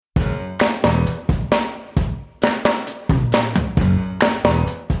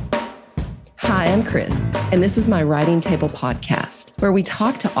and Chris, and this is my Writing Table podcast, where we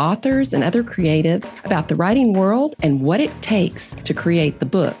talk to authors and other creatives about the writing world and what it takes to create the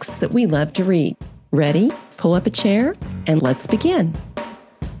books that we love to read. Ready? Pull up a chair and let's begin.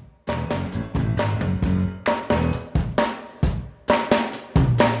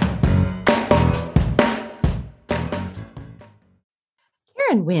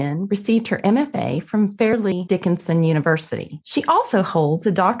 Winn received her MFA from Fairleigh Dickinson University. She also holds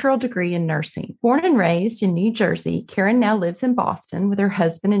a doctoral degree in nursing. Born and raised in New Jersey, Karen now lives in Boston with her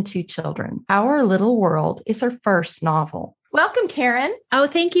husband and 2 children. Our Little World is her first novel. Welcome, Karen. Oh,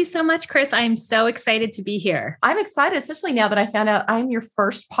 thank you so much, Chris. I'm so excited to be here. I'm excited, especially now that I found out I'm your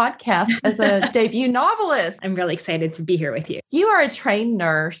first podcast as a debut novelist. I'm really excited to be here with you. You are a trained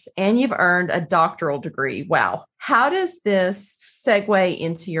nurse and you've earned a doctoral degree. Wow. How does this segue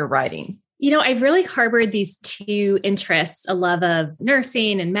into your writing? You know, I've really harbored these 2 interests, a love of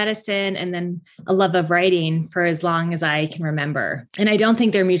nursing and medicine, and then a love of writing for as long as I can remember. And I don't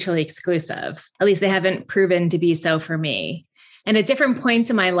think they're mutually exclusive. At least they haven't proven to be so for me. And at different points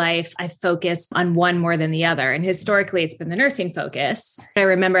in my life, I've focused on one more than the other. And historically, it's been the nursing focus. I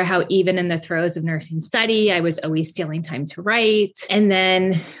remember how even in the throes of nursing study, I was always stealing time to write. And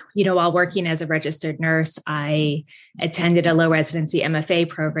then, while working as a registered nurse, I attended a low residency MFA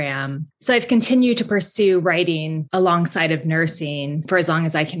program. So I've continued to pursue writing alongside of nursing for as long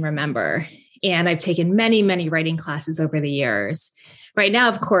as I can remember. And I've taken many, many writing classes over the years. Right now,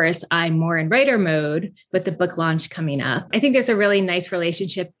 of course, I'm more in writer mode with the book launch coming up. I think there's a really nice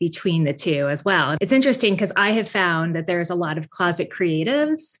relationship between the 2 as well. It's interesting because I have found that there's a lot of closet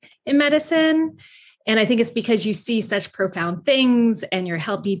creatives in medicine. And I think it's because you see such profound things and you're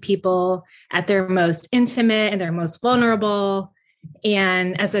helping people at their most intimate and their most vulnerable.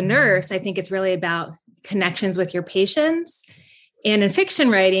 And as a nurse, I think it's really about connections with your patients. And in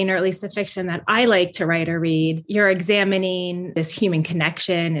fiction writing, or at least the fiction that I like to write or read, you're examining this human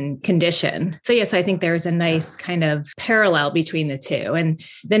connection and condition. So yes, I think there's a nice kind of parallel between the 2. And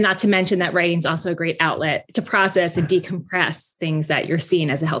then not to mention that writing is also a great outlet to process and decompress things that you're seeing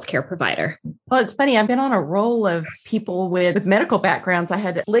as a healthcare provider. Well, it's funny. I've been on a roll of people with medical backgrounds. I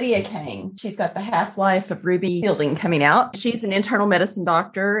had Lydia Kane. She's got The Half-Life of Ruby Fielding coming out. She's an internal medicine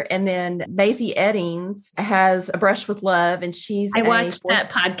doctor. And then Maisie Eddings has A Brush with Love, and I watched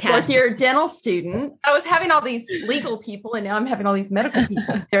that podcast. 4th-year dental student. I was having all these legal people, and now I'm having all these medical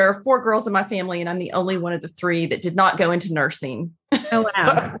people. There are 4 girls in my family, and I'm the only one of the 3 that did not go into nursing. Oh,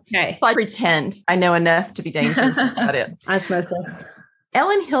 wow. Okay. So I pretend I know enough to be dangerous. That's about it. Osmosis.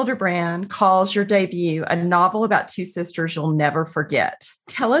 Ellen Hilderbrand calls your debut a novel about 2 sisters you'll never forget.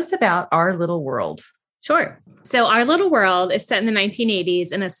 Tell us about Our Little World. Sure. So Our Little World is set in the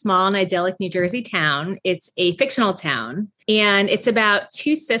 1980s in a small and idyllic New Jersey town. It's a fictional town, and it's about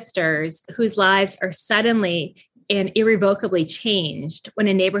 2 sisters whose lives are suddenly and irrevocably changed when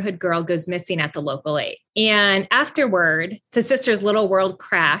a neighborhood girl goes missing at the local aid. And afterward, the sisters' little world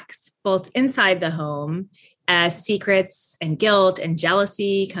cracks, both inside the home as secrets and guilt and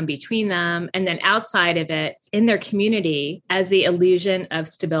jealousy come between them, and then outside of it, in their community, as the illusion of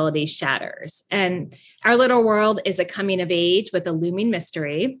stability shatters. And Our Little World is a coming of age with a looming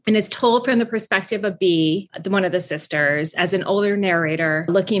mystery, and it's told from the perspective of Bee, one of the sisters, as an older narrator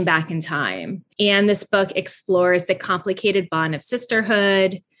looking back in time. And this book explores the complicated bond of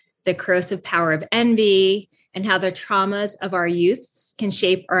sisterhood, the corrosive power of envy, and how the traumas of our youths can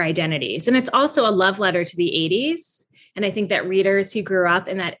shape our identities. And it's also a love letter to the 80s. And I think that readers who grew up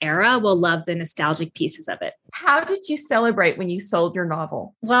in that era will love the nostalgic pieces of it. How did you celebrate when you sold your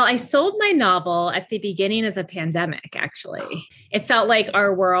novel? Well, I sold my novel at the beginning of the pandemic, actually. It felt like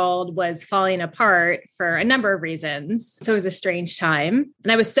our world was falling apart for a number of reasons. So it was a strange time.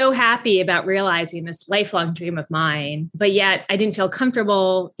 And I was so happy about realizing this lifelong dream of mine, but yet I didn't feel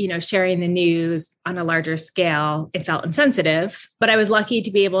comfortable, sharing the news on a larger scale. It felt insensitive, but I was lucky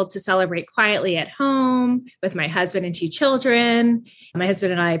to be able to celebrate quietly at home with my husband and 2 children. My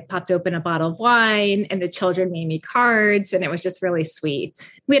husband and I popped open a bottle of wine, and the children made me cards, and it was just really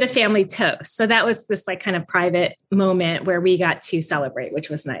sweet. We had a family toast. So that was this kind of private moment where we got to celebrate, which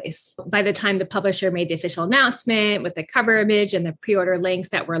was nice. By the time the publisher made the official announcement with the cover image and the pre-order links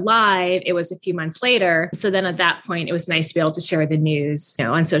that were live, it was a few months later. So then at that point, it was nice to be able to share the news,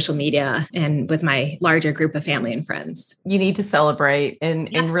 on social media and with my larger group of family and friends. You need to celebrate and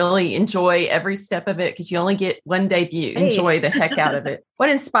really enjoy every step of it, because you only get one debut. Enjoy the heck out of it. What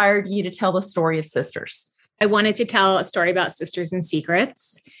inspired you to tell the story of sisters? I wanted to tell a story about sisters and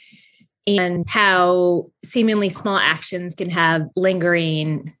secrets. and how seemingly small actions can have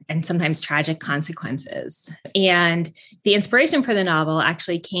lingering and sometimes tragic consequences. And the inspiration for the novel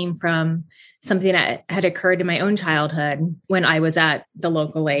actually came from something that had occurred in my own childhood when I was at the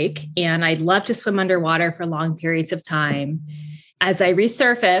local lake. And I loved to swim underwater for long periods of time. As I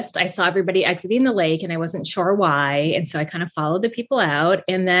resurfaced, I saw everybody exiting the lake and I wasn't sure why. And so I kind of followed the people out,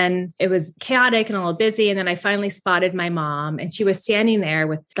 and then it was chaotic and a little busy. And then I finally spotted my mom, and she was standing there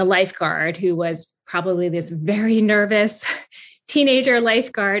with the lifeguard, who was probably this very nervous teenager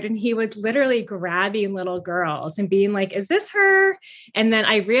lifeguard. And he was literally grabbing little girls and being like, "Is this her?" And then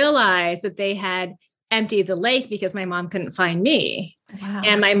I realized that they had emptied the lake because my mom couldn't find me. Wow.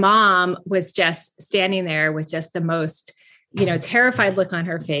 And my mom was just standing there with just the most terrified look on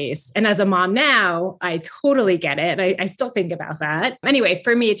her face. And as a mom now, I totally get it. I still think about that. Anyway,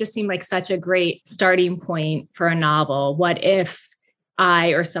 for me, it just seemed like such a great starting point for a novel. What if I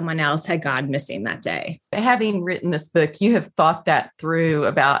or someone else had gone missing that day? Having written this book, you have thought that through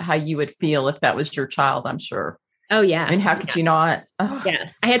about how you would feel if that was your child, I'm sure. Oh, yes. And how could you not? Oh.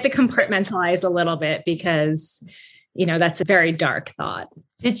 Yes. I had to compartmentalize a little bit because, that's a very dark thought.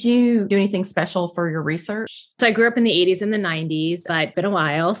 Did you do anything special for your research? So I grew up in the 80s and the 90s, but it's been a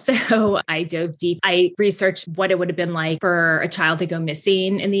while. So I dove deep. I researched what it would have been like for a child to go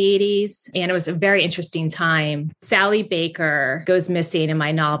missing in the 80s. And it was a very interesting time. Sally Baker goes missing in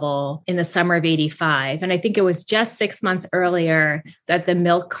my novel in the summer of 85. And I think it was just 6 months earlier that the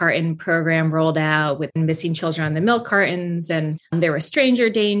milk carton program rolled out with missing children on the milk cartons. And there was stranger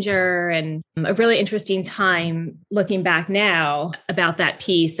danger, and a really interesting time looking back now about that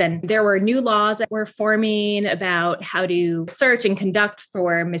piece. And there were new laws that were forming about how to search and conduct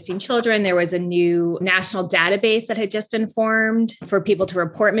for missing children. There was a new national database that had just been formed for people to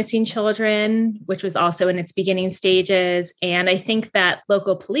report missing children, which was also in its beginning stages. And I think that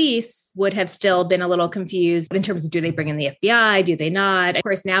local police would have still been a little confused in terms of, do they bring in the FBI? Do they not? Of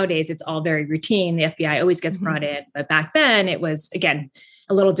course, nowadays it's all very routine. The FBI always gets brought in. But back then it was, again,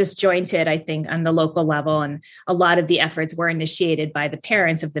 a little disjointed, I think, on the local level. And a lot of the efforts were initiated by the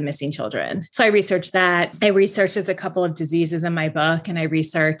parents of the missing children. So I researched that. I researched a couple of diseases in my book, and I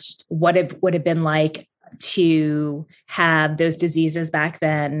researched what it would have been like to have those diseases back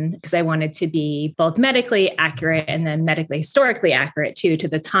then, because I wanted to be both medically accurate and then medically historically accurate too, to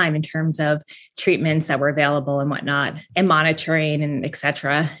the time in terms of treatments that were available and whatnot, and monitoring and et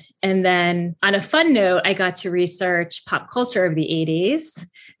cetera. And then on a fun note, I got to research pop culture of the 80s.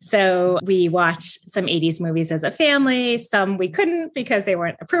 So we watched some 80s movies as a family. Some we couldn't because they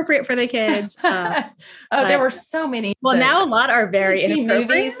weren't appropriate for the kids. There were so many. Well, now a lot are very inappropriate.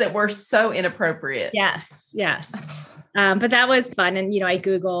 Movies that were so inappropriate. Yes. But that was fun. And, I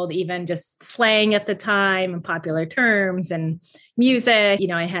Googled even just slang at the time and popular terms and music.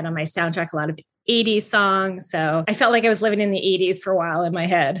 I had on my soundtrack a lot of 80s songs. So I felt like I was living in the 80s for a while in my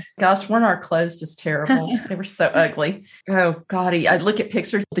head. Gosh, weren't our clothes just terrible? They were so ugly. Oh, God. I look at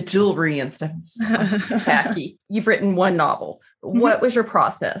pictures, the jewelry and stuff. It's just tacky. You've written one novel. What was your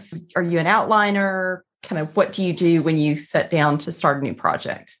process? Are you an outliner? Kind of what do you do when you sit down to start a new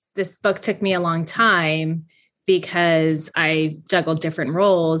project? This book took me a long time because I juggled different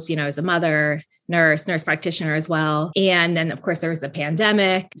roles, as a mother, nurse practitioner as well. And then, of course, there was the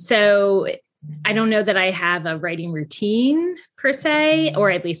pandemic. So I don't know that I have a writing routine per se, or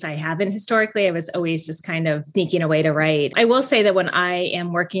at least I haven't historically. I was always just kind of sneaking away to write. I will say that when I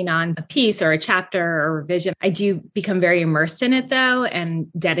am working on a piece or a chapter or revision, I do become very immersed in it though,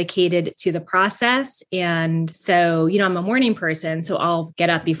 and dedicated to the process. And so, I'm a morning person, so I'll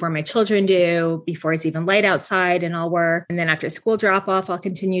get up before my children do, before it's even light outside, and I'll work. And then after school drop off, I'll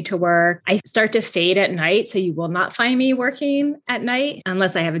continue to work. I start to fade at night. So you will not find me working at night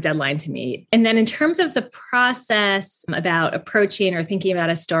unless I have a deadline to meet. And then in terms of the process about approaching or thinking about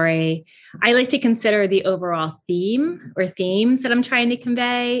a story, I like to consider the overall theme or themes that I'm trying to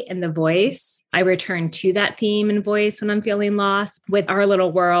convey and the voice. I return to that theme and voice when I'm feeling lost. With Our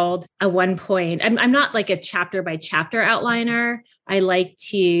Little World, at one point, I'm not like a chapter by chapter outliner. I like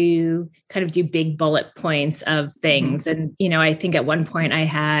to kind of do big bullet points of things. And, I think at one point I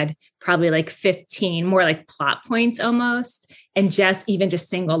had probably like 15 more like plot points almost, and just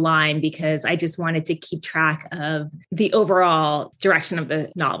single line, because I just wanted to keep track of the overall direction of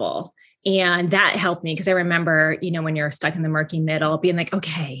the novel. And that helped me because I remember, when you're stuck in the murky middle, being like,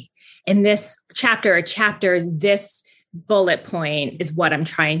 okay, in this chapter or chapters, this bullet point is what I'm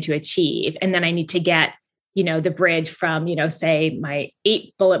trying to achieve. And then I need to get, the bridge from, say my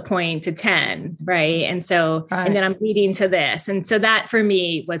 8 bullet point to 10. Right. And so, and then I'm leading to this. And so that for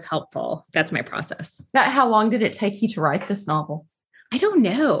me was helpful. That's my process. Now, how long did it take you to write this novel? I don't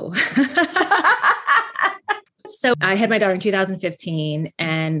know. So I had my daughter in 2015,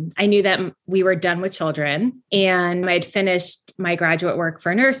 and I knew that we were done with children, and I had finished my graduate work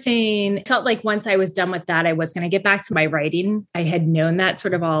for nursing. It felt like once I was done with that, I was going to get back to my writing. I had known that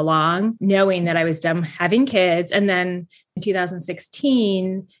sort of all along, knowing that I was done having kids. And then in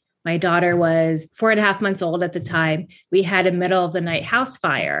 2016, my daughter was 4.5 months old at the time. We had a middle of the night house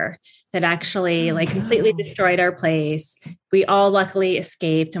fire that actually completely destroyed our place. We all luckily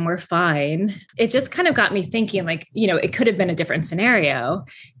escaped and we're fine. It just kind of got me thinking it could have been a different scenario.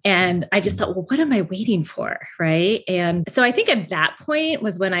 And I just thought, well, what am I waiting for? Right. And so I think at that point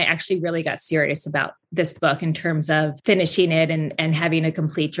was when I actually really got serious about this book in terms of finishing it and having a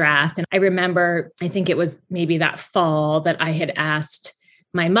complete draft. And I remember, I think it was maybe that fall that I had asked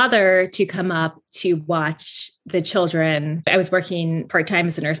my mother to come up to watch the children. I was working part-time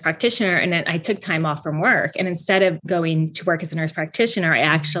as a nurse practitioner, and then I took time off from work. And instead of going to work as a nurse practitioner, I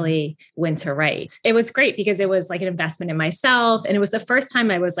actually went to write. It was great because it was like an investment in myself. And it was the first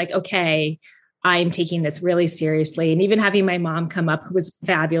time I was like, okay, I'm taking this really seriously. And even having my mom come up, who was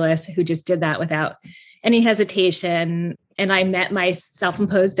fabulous, who just did that without any hesitation. And I met my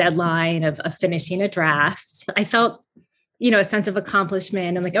self-imposed deadline of finishing a draft. I felt a sense of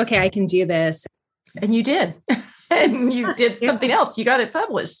accomplishment. I'm like, okay, I can do this. And you did. And you did something else. You got it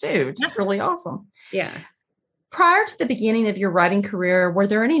published too, which is really awesome. Yeah. Prior to the beginning of your writing career, were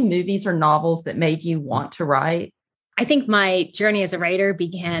there any movies or novels that made you want to write? I think my journey as a writer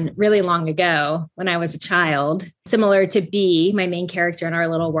began really long ago when I was a child. Similar to Bee, my main character in our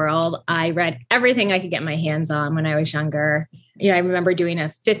little world, I read everything I could get my hands on when I was younger. I remember doing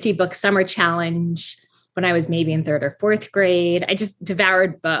a 50-book summer challenge when I was maybe in 3rd or 4th grade. I just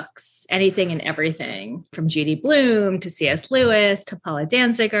devoured books, anything and everything, from Judy Blume to C.S. Lewis to Paula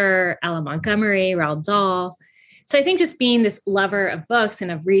Danziger, Ella Montgomery, Roald Dahl. So I think just being this lover of books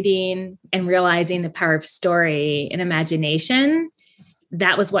and of reading and realizing the power of story and imagination,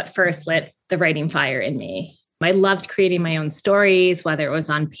 that was what first lit the writing fire in me. I loved creating my own stories, whether it was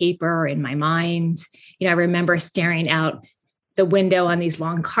on paper or in my mind. I remember staring out the window on these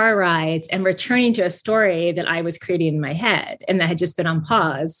long car rides and returning to a story that I was creating in my head and that had just been on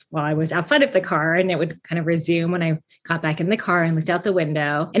pause while I was outside of the car, and it would kind of resume when I got back in the car and looked out the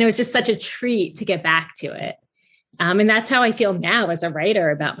window. And it was just such a treat to get back to it. And that's how I feel now as a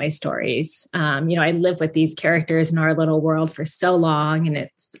writer about my stories. I live with these characters in our little world for so long, and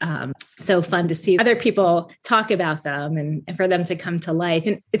it's so fun to see other people talk about them and for them to come to life.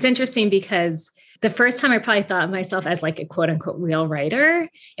 And it's interesting because the first time I probably thought of myself as like a quote unquote real writer,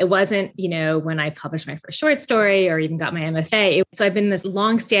 it wasn't, when I published my first short story or even got my MFA. So I've been in this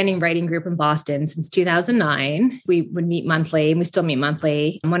longstanding writing group in Boston since 2009. We would meet monthly, and we still meet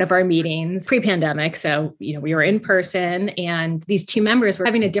monthly. One of our meetings pre-pandemic. So, we were in person, and these two members were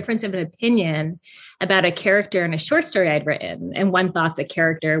having a difference of an opinion about a character in a short story I'd written. And one thought the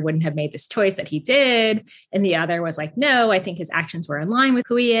character wouldn't have made this choice that he did. And the other was like, no, I think his actions were in line with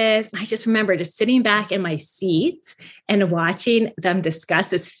who he is. And I just remember just sitting back in my seat and watching them discuss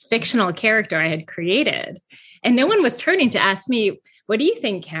this fictional character I had created. And no one was turning to ask me, what do you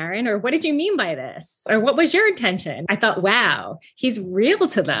think, Karen? Or what did you mean by this? Or what was your intention? I thought, wow, he's real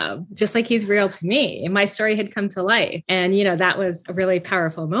to them, just like he's real to me. And my story had come to life. And, that was a really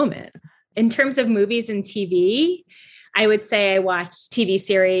powerful moment. In terms of movies and TV, I would say I watch TV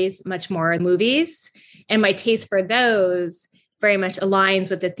series much more than movies. And my taste for those very much aligns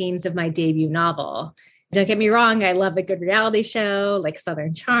with the themes of my debut novel. Don't get me wrong, I love a good reality show like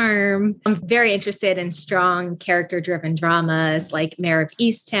Southern Charm. I'm very interested in strong character-driven dramas like Mayor of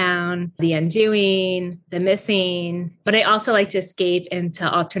Easttown, The Undoing, The Missing. But I also like to escape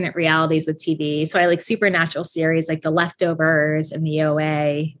into alternate realities with TV. So I like supernatural series like The Leftovers and The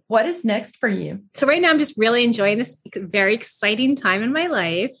OA. What is next for you? So right now I'm just really enjoying this very exciting time in my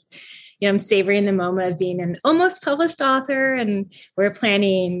life. I'm savoring the moment of being an almost published author, and we're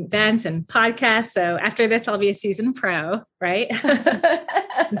planning events and podcasts. So after this, I'll be a seasoned pro, right?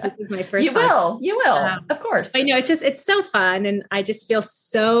 This is my first. You will, of course. I know it's so fun. And I just feel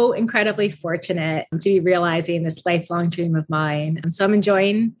so incredibly fortunate to be realizing this lifelong dream of mine. And so I'm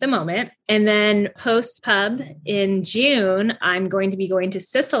enjoying the moment. And then post pub in June, I'm going to be going to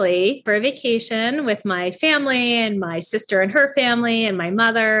Sicily for a vacation with my family and my sister and her family and my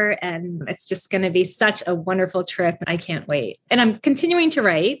mother. And it's just going to be such a wonderful trip. I can't wait. And I'm continuing to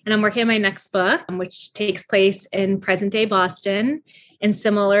write, and I'm working on my next book, which takes place in present day Boston. And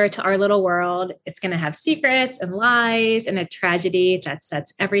similar to Our Little World, it's going to have secrets and lies and a tragedy that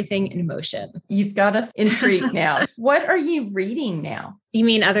sets everything in motion. You've got us intrigued now. What are you reading now? You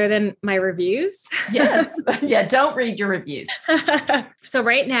mean other than my reviews? Yes. Yeah, don't read your reviews. So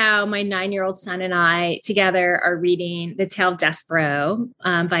right now, my 9-year-old son and I together are reading The Tale of Despero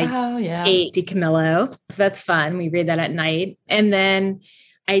by A. DiCamillo. So that's fun. We read that at night. And then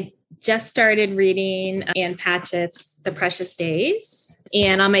I just started reading Ann Patchett's The Precious Days.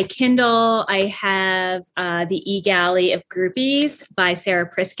 And on my Kindle, I have The E-Galley of Groupies by Sarah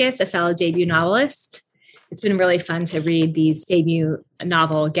Priscus, a fellow debut novelist. It's been really fun to read these debut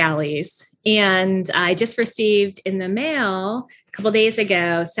novel galleys. And I just received in the mail a couple days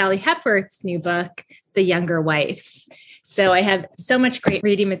ago, Sally Hepworth's new book, The Younger Wife. So I have so much great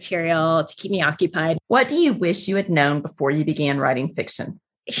reading material to keep me occupied. What do you wish you had known before you began writing fiction?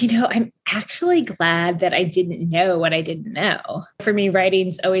 I'm actually glad that I didn't know what I didn't know. For me,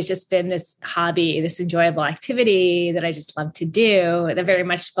 writing's always just been this hobby, this enjoyable activity that I just love to do that very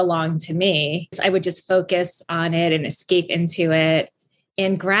much belonged to me. So I would just focus on it and escape into it.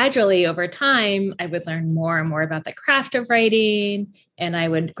 And gradually over time, I would learn more and more about the craft of writing. And I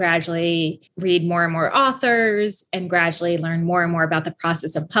would gradually read more and more authors and gradually learn more and more about the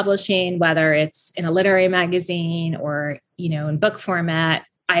process of publishing, whether it's in a literary magazine or, in book format.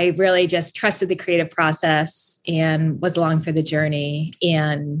 I really just trusted the creative process and was along for the journey.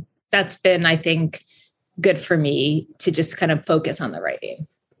 And that's been, I think, good for me to just kind of focus on the writing.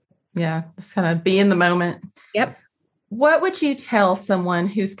 Yeah, just kind of be in the moment. Yep. What would you tell someone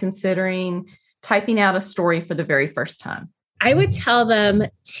who's considering typing out a story for the very first time? I would tell them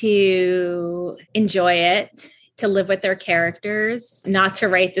to enjoy it, to live with their characters, not to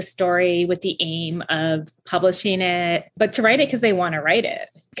write the story with the aim of publishing it, but to write it because they want to write it,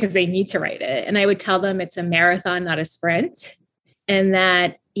 because they need to write it. And I would tell them it's a marathon, not a sprint. And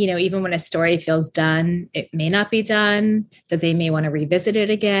that, even when a story feels done, it may not be done, that they may want to revisit it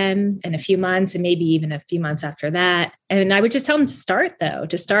again in a few months and maybe even a few months after that. And I would just tell them to start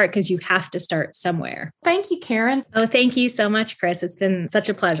because you have to start somewhere. Thank you, Karen. Oh, thank you so much, Chris. It's been such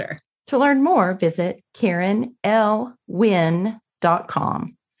a pleasure. To learn more, visit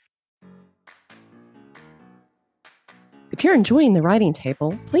KarenLWinn.com. If you're enjoying the Writing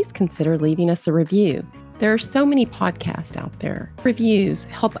Table, please consider leaving us a review. There are so many podcasts out there. Reviews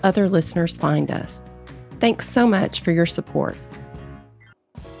help other listeners find us. Thanks so much for your support.